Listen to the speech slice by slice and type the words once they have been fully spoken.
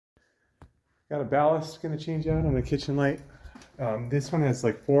Got a ballast going to change out on the kitchen light. This one has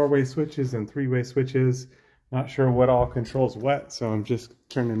like 4-way switches and 3-way switches. Not sure what all controls what, so I'm just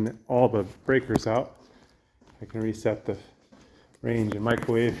turning all the breakers out. I can reset the range and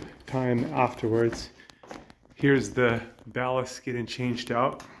microwave time afterwards. Here's the ballast getting changed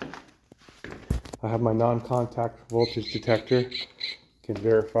out. I have my non-contact voltage detector. Can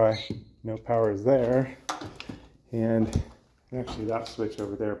verify no power is there. And actually that switch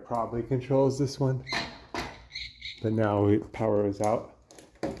over there probably controls this one. But now power is out.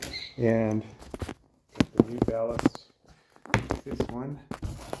 And got the new ballast. This one.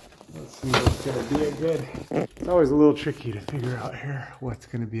 Let's see what's going to be a good. It's always a little tricky to figure out here what's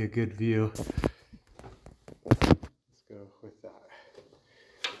going to be a good view. Let's go with that.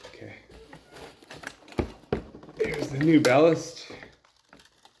 Okay. Here's the new ballast.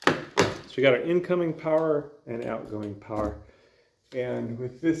 So we got our incoming power and outgoing power. And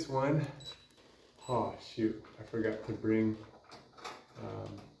with this one, oh shoot, I forgot to bring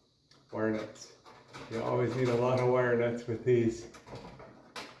wire nuts. You always need a lot of wire nuts with these.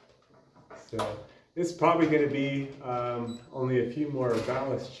 So this is probably going to be only a few more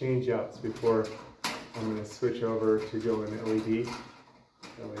ballast changeouts before I'm going to switch over to go in LED.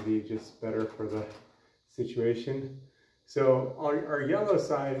 LED just better for the situation. So our yellow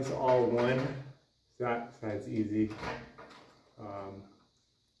side is all one. That side's easy.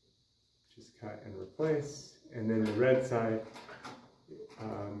 Just cut and replace. And then the red side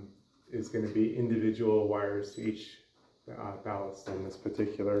is going to be individual wires to each ballast on this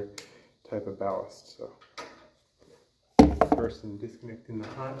particular type of ballast. So first I'm disconnecting the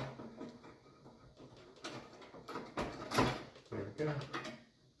hot. There we go.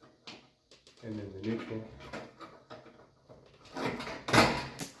 And then the neutral. There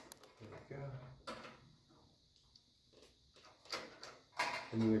we go.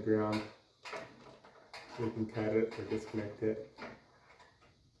 And then the ground. We can cut it or disconnect it.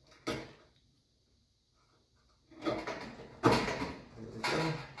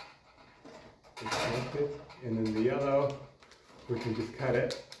 And then the yellow, we can just cut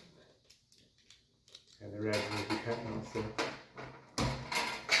it. And the red will be cut also.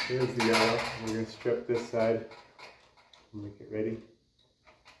 Here's the yellow. We're going to strip this side and make it ready.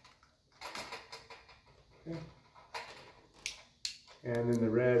 Okay. And then the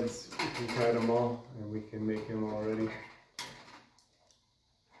reds, we can cut them all and we can make them all ready.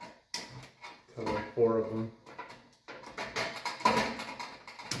 Total of 4 of them.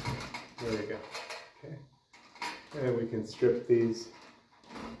 There we go. Okay. And then we can strip these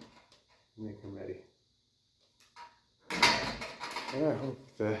and make them ready. And I hope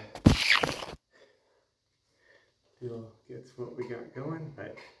the deal gets what we got going,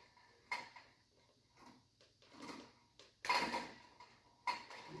 but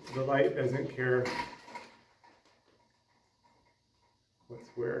the light doesn't care what's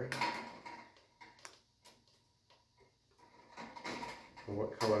where or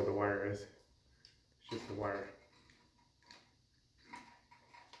what color the wire is. It's just a wire.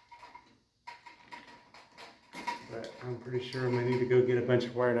 But I'm pretty sure I'm going to need to go get a bunch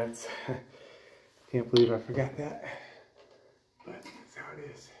of wire nuts. Can't believe I forgot that. But that's how it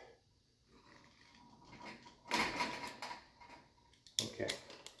is. Okay.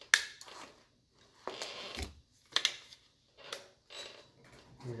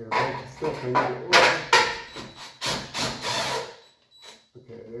 We got a bunch of stuff I need to order.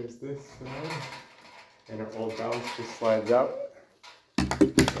 Okay, there's this side. And our old ballast just slides out.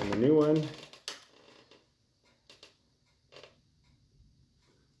 And the new one.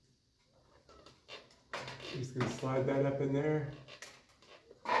 Just going to slide that up in there.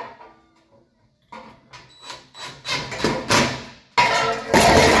 Tighten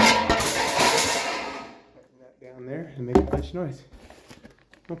that down there and make a bunch of noise.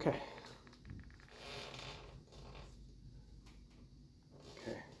 Okay.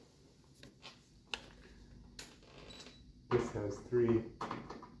 Okay. This has 3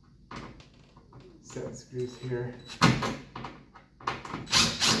 set screws here.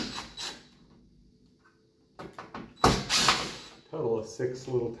 Total of 6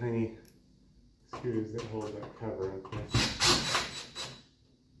 little tiny screws that hold that cover in place.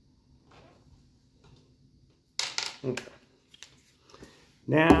 Okay.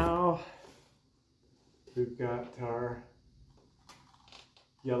 Now we've got our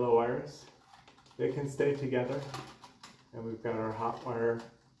yellow wires. They can stay together. And we've got our hot wire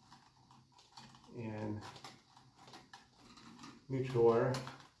and neutral wire.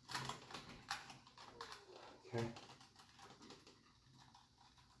 Okay.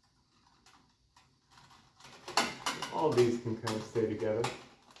 All these can kind of stay together.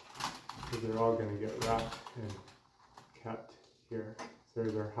 So they're all going to get wrapped and kept here. So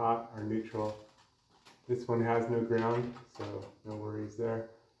there's our hot, our neutral. This one has no ground, so no worries there.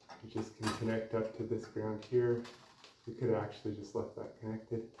 You just can connect up to this ground here. You could have actually just left that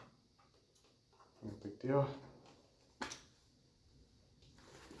connected. No big deal.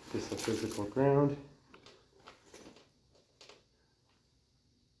 Just a physical ground.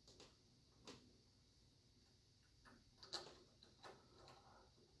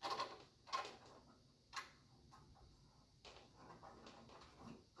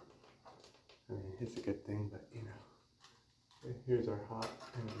 I mean, it's a good thing, but you know. Okay, here's our hot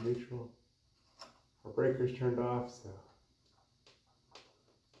and our neutral. Our breaker's turned off, so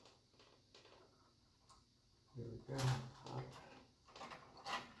there we go. Hot,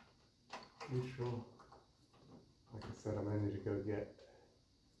 neutral. Like I said, I'm ready to go get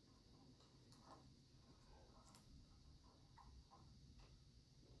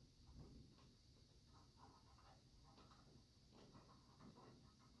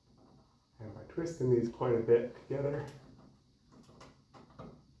and by twisting these quite a bit together.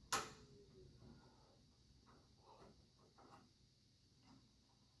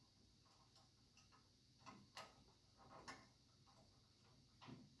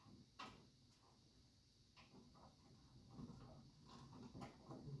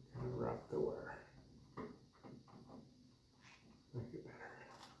 Kind of wrap the wire. Make it better.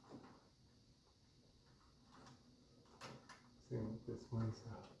 Same with this one,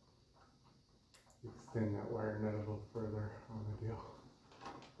 so extend that wire nut a little further on the deal.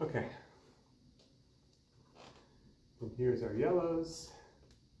 Okay. And here's our yellows.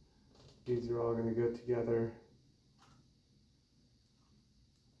 These are all going to go together.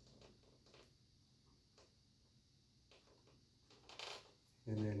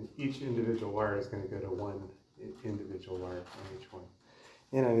 And then each individual wire is going to go to one individual wire on each one.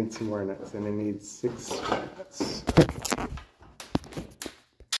 And I need some wire nuts, and I need 6 wire nuts.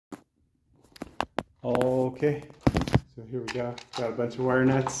 Okay, so here we go. Got a bunch of wire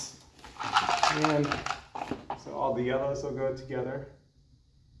nuts. And so all the yellows will go together.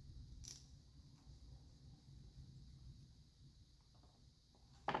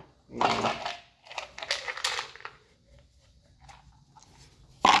 And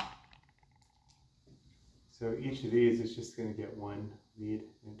so each of these is just going to get one lead.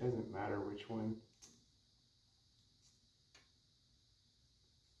 It doesn't matter which one.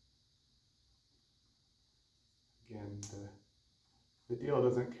 Again, the deal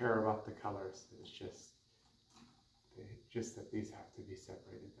doesn't care about the colors. It's just that these have to be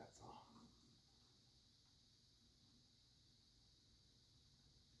separated, that's all.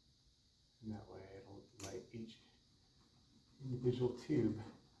 And that way it'll light each individual tube.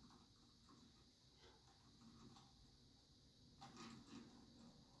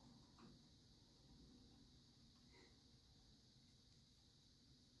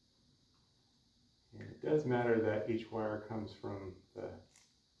 And it does matter that each wire comes from the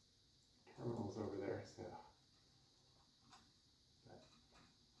terminals over there, so but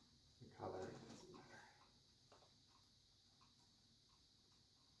the color doesn't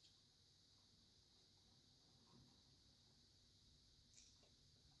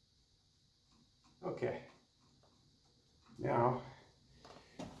matter. Okay. Now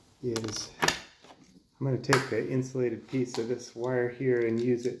I'm going to take the insulated piece of this wire here and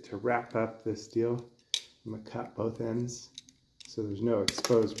use it to wrap up this deal. I'm going to cut both ends so there's no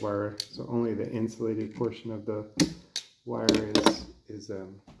exposed wire, so only the insulated portion of the wire is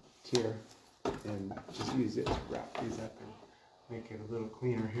here, and just use it to wrap these up and make it a little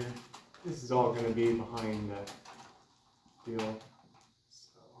cleaner here. This is all going to be behind the deal,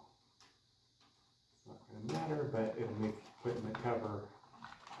 so it's not going to matter, but it'll make putting the cover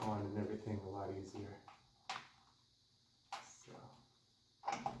on and everything a lot easier. So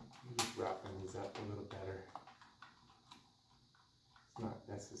I'm just wrapping these up a little better. It's not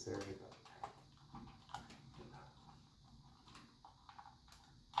necessary, but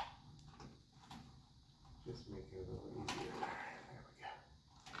just make it a little easier. There we go.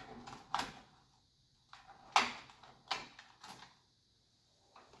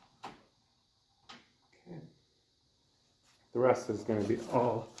 Okay. The rest is going to be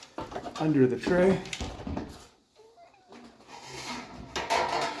all under the tray.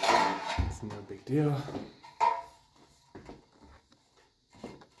 It's no big deal.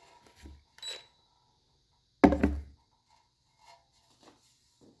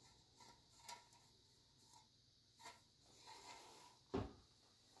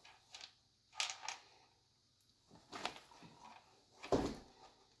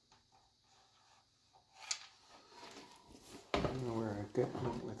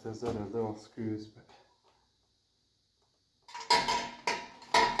 fit with those other little screws, but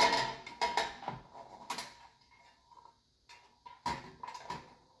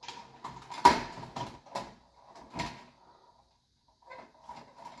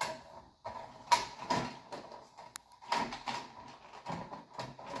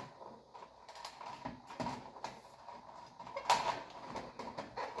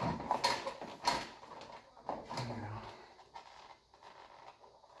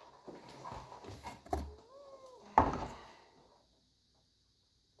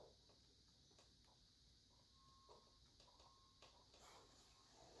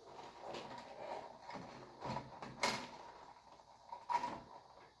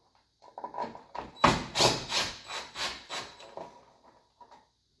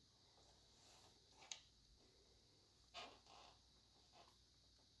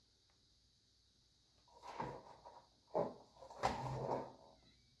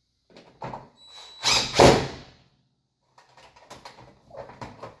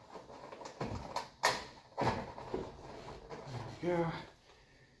yeah.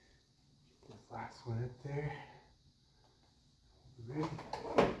 This last one up there. Ready?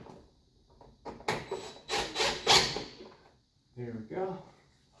 There we go.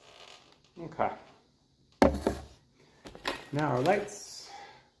 Okay. Now our lights.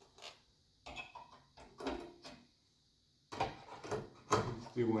 Let's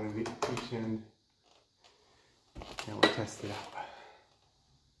do one of each end. And we'll test it out.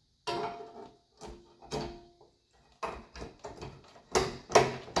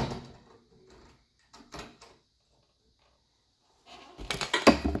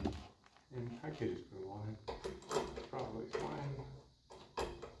 I could just put one in. Probably fine.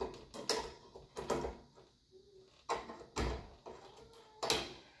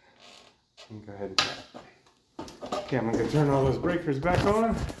 And go ahead and okay, I'm going to turn all those breakers back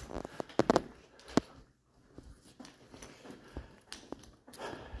on.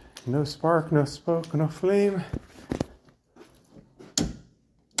 No spark, no smoke, no flame.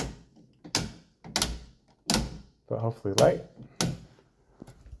 But hopefully light.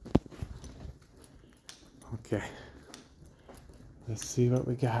 Okay, let's see what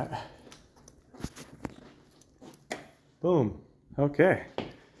we got. Boom. Okay,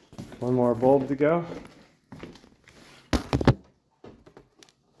 one more bulb to go.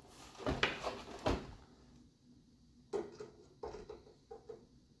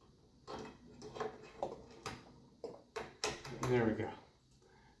 There we go.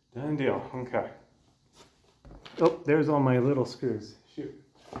 Done deal. Okay. Oh, there's all my little screws. Shoot.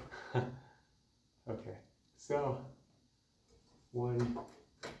 Okay. So, one up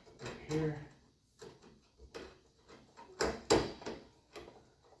here.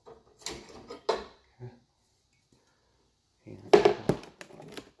 Okay. And there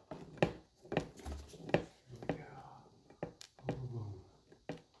we go. Boom.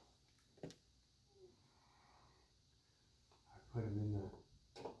 I put them in the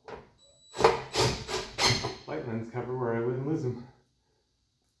light lens cover where I wouldn't lose them.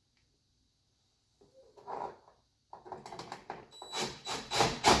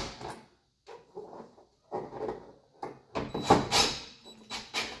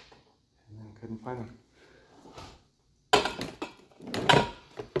 Couldn't find them.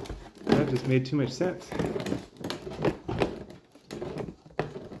 That just made too much sense.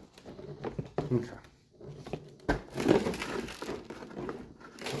 Okay.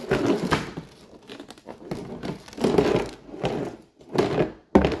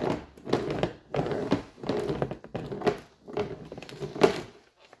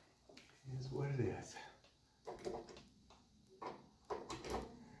 Here's what it is.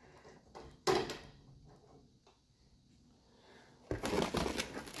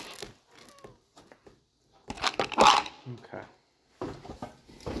 Okay.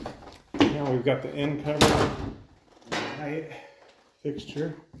 Now we've got the end cover light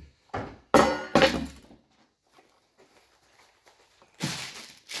fixture.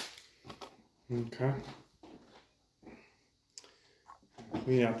 Okay.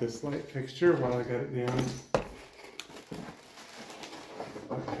 Clean out this light fixture while I got it down.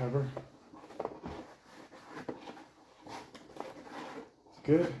 Light cover. It's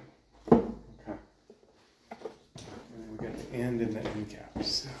good. Okay. And then we got the end and the end cap.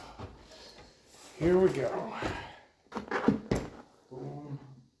 So here we go. Boom.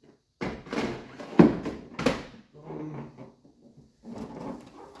 Boom.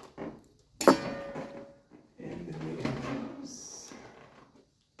 And the end caps.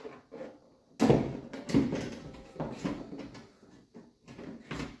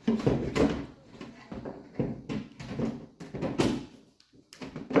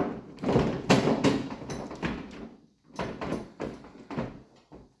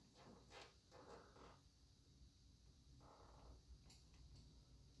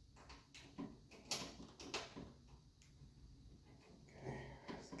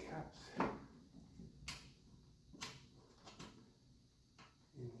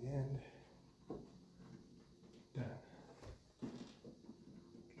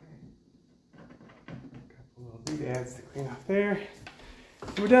 Dad's to clean off there.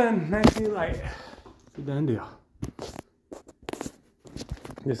 We're done. Nice new light. It's a done deal.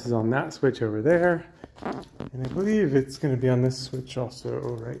 This is on that switch over there. And I believe it's going to be on this switch also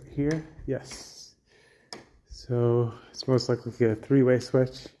right here. Yes. So it's most likely a 3-way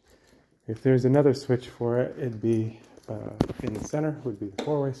switch. If there's another switch for it, it'd be in the center, would be the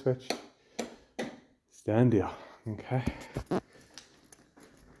 4-way switch. It's done deal. Okay.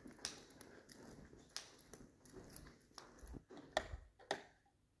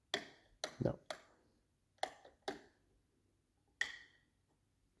 No.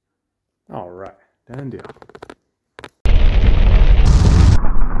 All right. Done deal.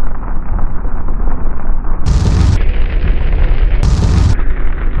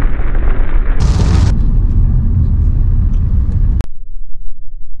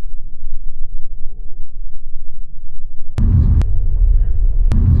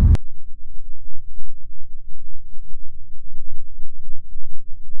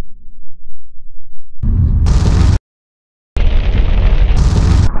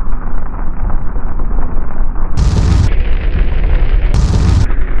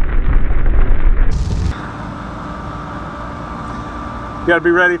 You got to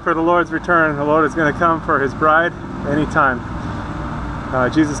be ready for the Lord's return. The Lord is going to come for his bride anytime.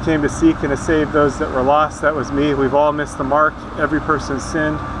 Jesus came to seek and to save those that were lost. That was me. We've all missed the mark. Every person's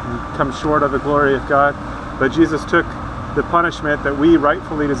sinned and come short of the glory of God. But Jesus took the punishment that we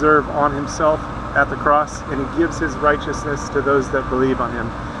rightfully deserve on himself at the cross, and he gives his righteousness to those that believe on him.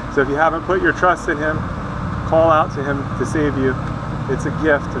 So if you haven't put your trust in him, call out to him to save you. It's a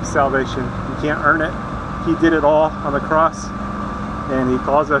gift of salvation. You can't earn it. He did it all on the cross. And he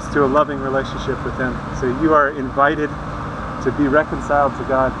calls us to a loving relationship with him. So you are invited to be reconciled to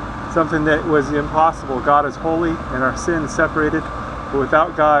God. Something that was impossible. God is holy and our sins separated. But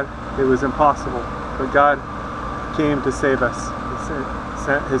without God, it was impossible. But God came to save us. He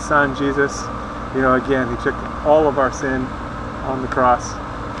sent his son, Jesus. You know, again, he took all of our sin on the cross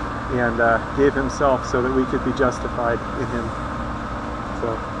and gave himself so that we could be justified in him.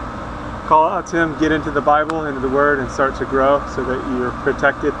 So call out to him, get into the Bible, into the Word, and start to grow so that you're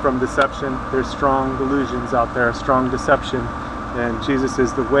protected from deception. There's strong delusions out there, strong deception. And Jesus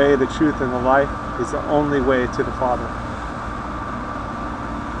is the way, the truth, and the life. He's the only way to the Father.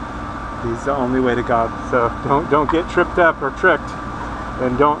 He's the only way to God. So don't get tripped up or tricked.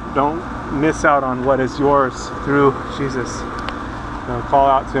 And don't miss out on what is yours through Jesus. Call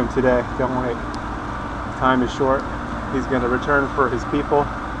out to him today. Don't wait. Time is short. He's going to return for his people.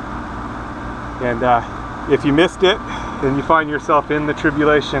 And if you missed it and you find yourself in the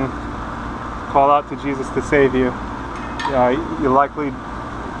tribulation, call out to Jesus to save you. You'll likely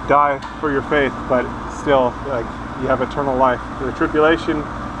die for your faith, but still, you have eternal life. The tribulation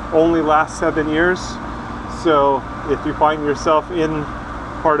only lasts 7 years, so if you find yourself in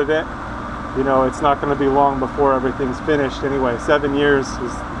part of it, you know, it's not going to be long before everything's finished anyway. 7 years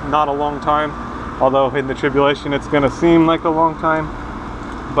is not a long time, although in the tribulation it's going to seem like a long time.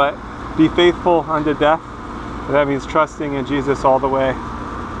 But be faithful unto death. That means trusting in Jesus all the way.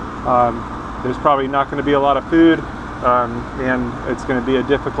 There's probably not going to be a lot of food, and it's going to be a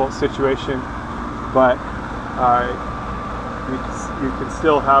difficult situation, but you can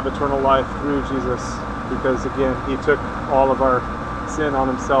still have eternal life through Jesus, because again, he took all of our sin on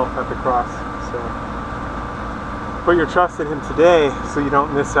himself at the cross. So put your trust in him today so you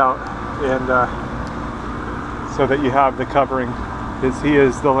don't miss out, and so that you have the covering. He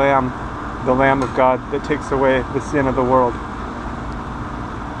is the Lamb of God that takes away the sin of the world.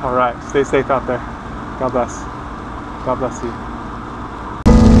 All right, stay safe out there. God bless. God bless you.